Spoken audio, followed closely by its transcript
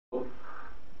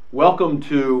Welcome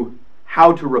to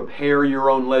How to Repair Your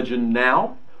Own Legend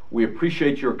Now. We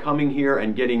appreciate your coming here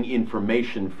and getting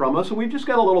information from us. And we've just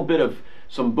got a little bit of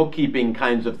some bookkeeping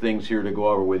kinds of things here to go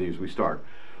over with you as we start.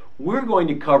 We're going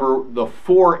to cover the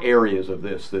 4 areas of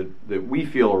this that we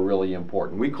feel are really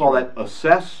important. We call that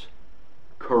assess,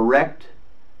 correct,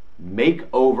 make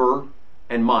over,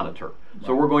 and monitor.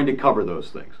 So we're going to cover those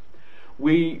things.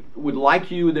 We would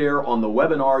like you there on the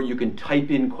webinar, you can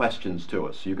type in questions to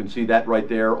us. You can see that right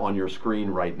there on your screen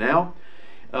right now.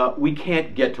 We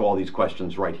can't get to all these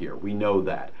questions right here. We know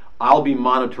that. I'll be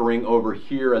monitoring over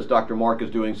here as Dr. Mark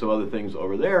is doing some other things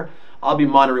over there. I'll be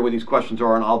monitoring what these questions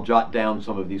are, and I'll jot down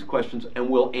some of these questions, and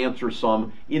we'll answer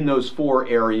some in those 4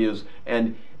 areas.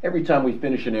 And every time we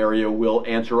finish an area, we'll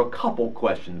answer a couple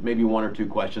questions, maybe 1 or 2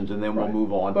 questions, and then we'll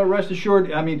move on. But rest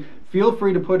assured, I mean, feel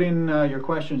free to put in your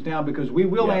questions now, because we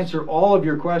will answer all of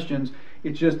your questions.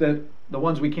 It's just that the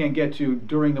ones we can't get to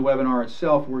during the webinar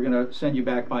itself, we're going to send you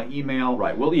back by email.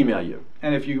 Right, we'll email you.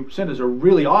 And if you send us a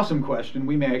really awesome question,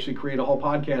 we may actually create a whole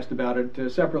podcast about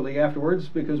it separately afterwards,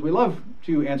 because we love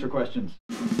to answer questions.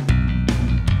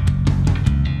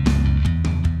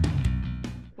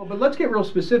 Well, but let's get real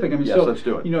specific. I mean, yes, so, let's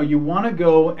do it. You know, you want to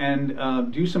go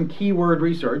and do some keyword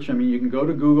research. I mean, you can go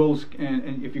to Google's,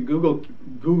 and if you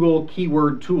Google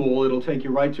keyword tool, it'll take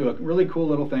you right to a really cool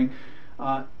little thing.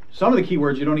 Some of the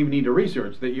keywords you don't even need to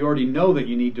research, that you already know that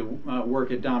you need to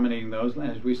work at dominating those.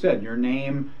 As we said, your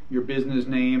name, your business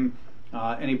name,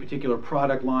 any particular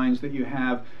product lines that you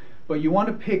have. But you want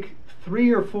to pick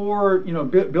 3 or 4, you know,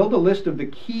 build a list of the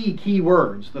key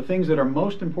keywords, the things that are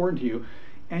most important to you.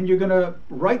 And you're going to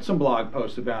write some blog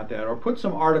posts about that, or put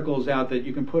some articles out that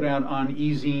you can put out on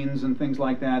e-zines and things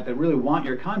like that that really want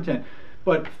your content.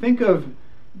 But think of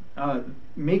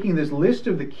making this list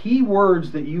of the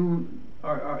keywords that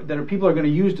people are going to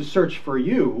use to search for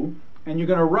you, and you're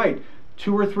going to write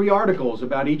 2 or 3 articles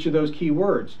about each of those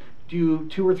keywords. Do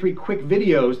 2 or 3 quick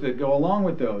videos that go along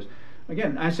with those.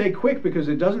 Again, I say quick because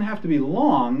it doesn't have to be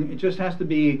long. It just has to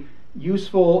be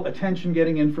useful,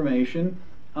 attention-getting information.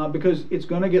 Because it's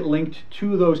going to get linked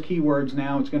to those keywords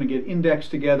now, it's going to get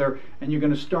indexed together, and you're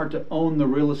going to start to own the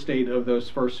real estate of those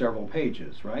first several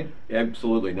pages, right?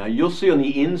 Absolutely. Now you'll see on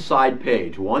the inside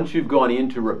page, once you've gone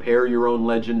into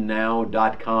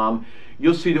repairyourownlegendnow.com,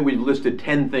 you'll see that we've listed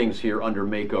 10 things here under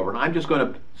makeover. And I'm just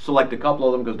going to select a couple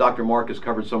of them because Dr. Mark has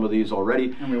covered some of these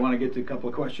already. And we want to get to a couple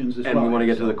of questions as well. And we want to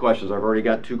get to the questions. I've already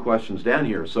got 2 questions down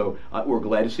here. So we're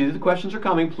glad to see that the questions are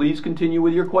coming. Please continue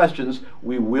with your questions.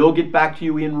 We will get back to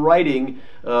you in writing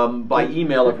by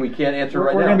email if we can't answer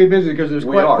right now. We're going to be busy because there's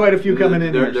quite a few coming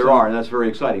in here. There are, and that's very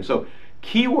exciting. So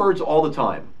keywords all the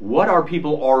time. What are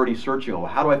people already searching on?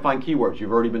 How do I find keywords?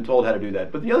 You've already been told how to do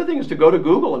that. But the other thing is to go to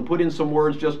Google and put in some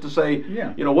words just to say,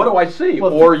 you know, what do I see?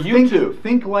 Well, or YouTube.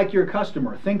 Think like your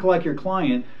customer. Think like your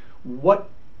client.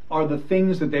 What are the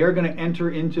things that they are going to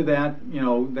enter into that, you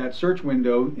know, that search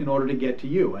window in order to get to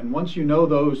you? And once you know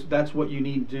those, that's what you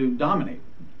need to dominate.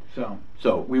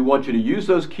 So we want you to use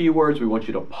those keywords. We want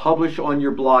you to publish on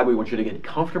your blog. We want you to get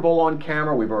comfortable on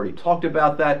camera. We've already talked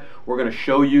about that. We're going to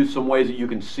show you some ways that you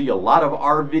can see a lot of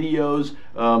our videos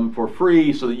for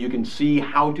free so that you can see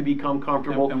how to become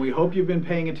comfortable. And we hope you've been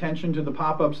paying attention to the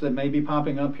pop-ups that may be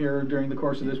popping up here during the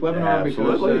course of this webinar.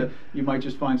 Absolutely. Because you might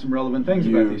just find some relevant things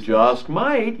about these things. You just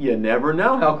might. You never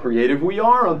know how creative we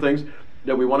are on things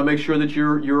that we want to make sure that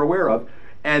you're aware of.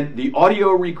 And the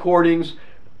audio recordings,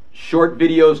 short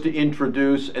videos to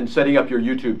introduce, and setting up your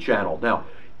YouTube channel. Now,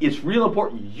 it's real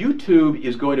important. YouTube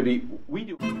is going to be,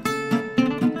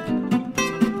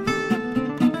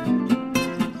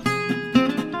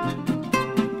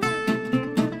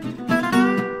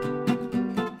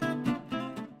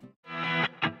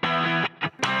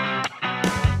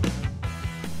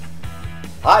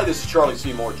 Hi, this is Charlie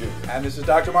Seymour Jr. And this is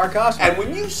Dr. Mark Osman. And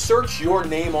when you search your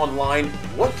name online,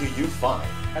 what do you find?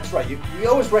 That's right. We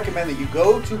always recommend that you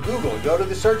go to Google, go to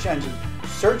the search engine,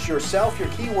 search yourself, your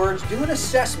keywords, do an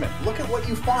assessment, look at what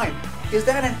you find. Is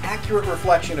that an accurate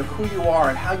reflection of who you are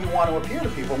and how you want to appear to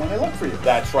people when they look for you?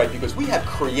 That's right, because we have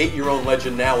Create Your Own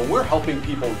Legend now, and we're helping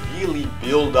people really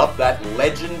build up that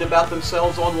legend about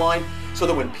themselves online so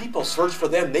that when people search for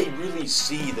them, they really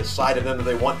see the side of them that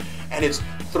they want. And it's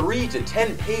 3 to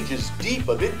 10 pages deep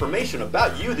of information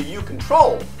about you that you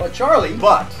control. But Charlie,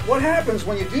 what happens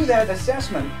when you do that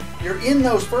assessment? You're in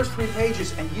those first 3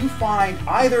 pages and you find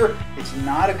either it's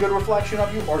not a good reflection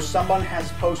of you, or someone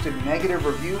has posted negative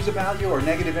reviews about you, or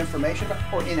negative information,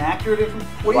 or inaccurate information.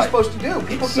 What are you supposed to do?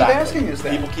 People keep asking us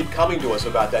that. People keep coming to us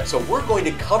about that. So we're going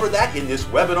to cover that in this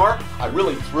webinar. I'm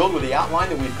really thrilled with the outline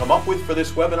that we've come up with for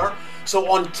this webinar.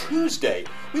 So on Tuesday,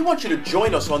 we want you to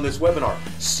join us on this webinar.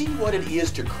 See what it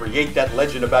is to create that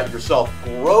legend about yourself,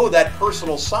 grow that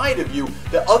personal side of you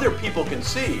that other people can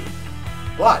see.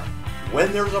 But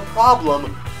when there's a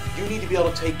problem, you need to be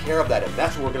able to take care of that, and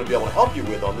that's what we're going to be able to help you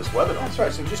with on this webinar. That's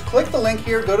right. So just click the link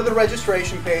here, go to the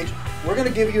registration page. We're going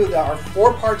to give you our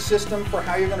 4-part system for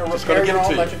how you're going to repair your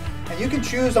own legend. And you can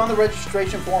choose on the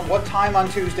registration form what time on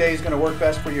Tuesday is going to work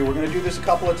best for you. We're going to do this a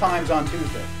couple of times on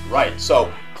Tuesday. Right.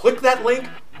 So click that link,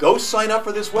 go sign up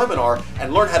for this webinar,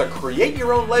 and learn how to create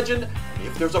your own legend.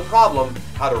 If there's a problem,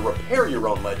 how to repair your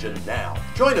own legend now.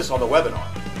 Join us on the webinar.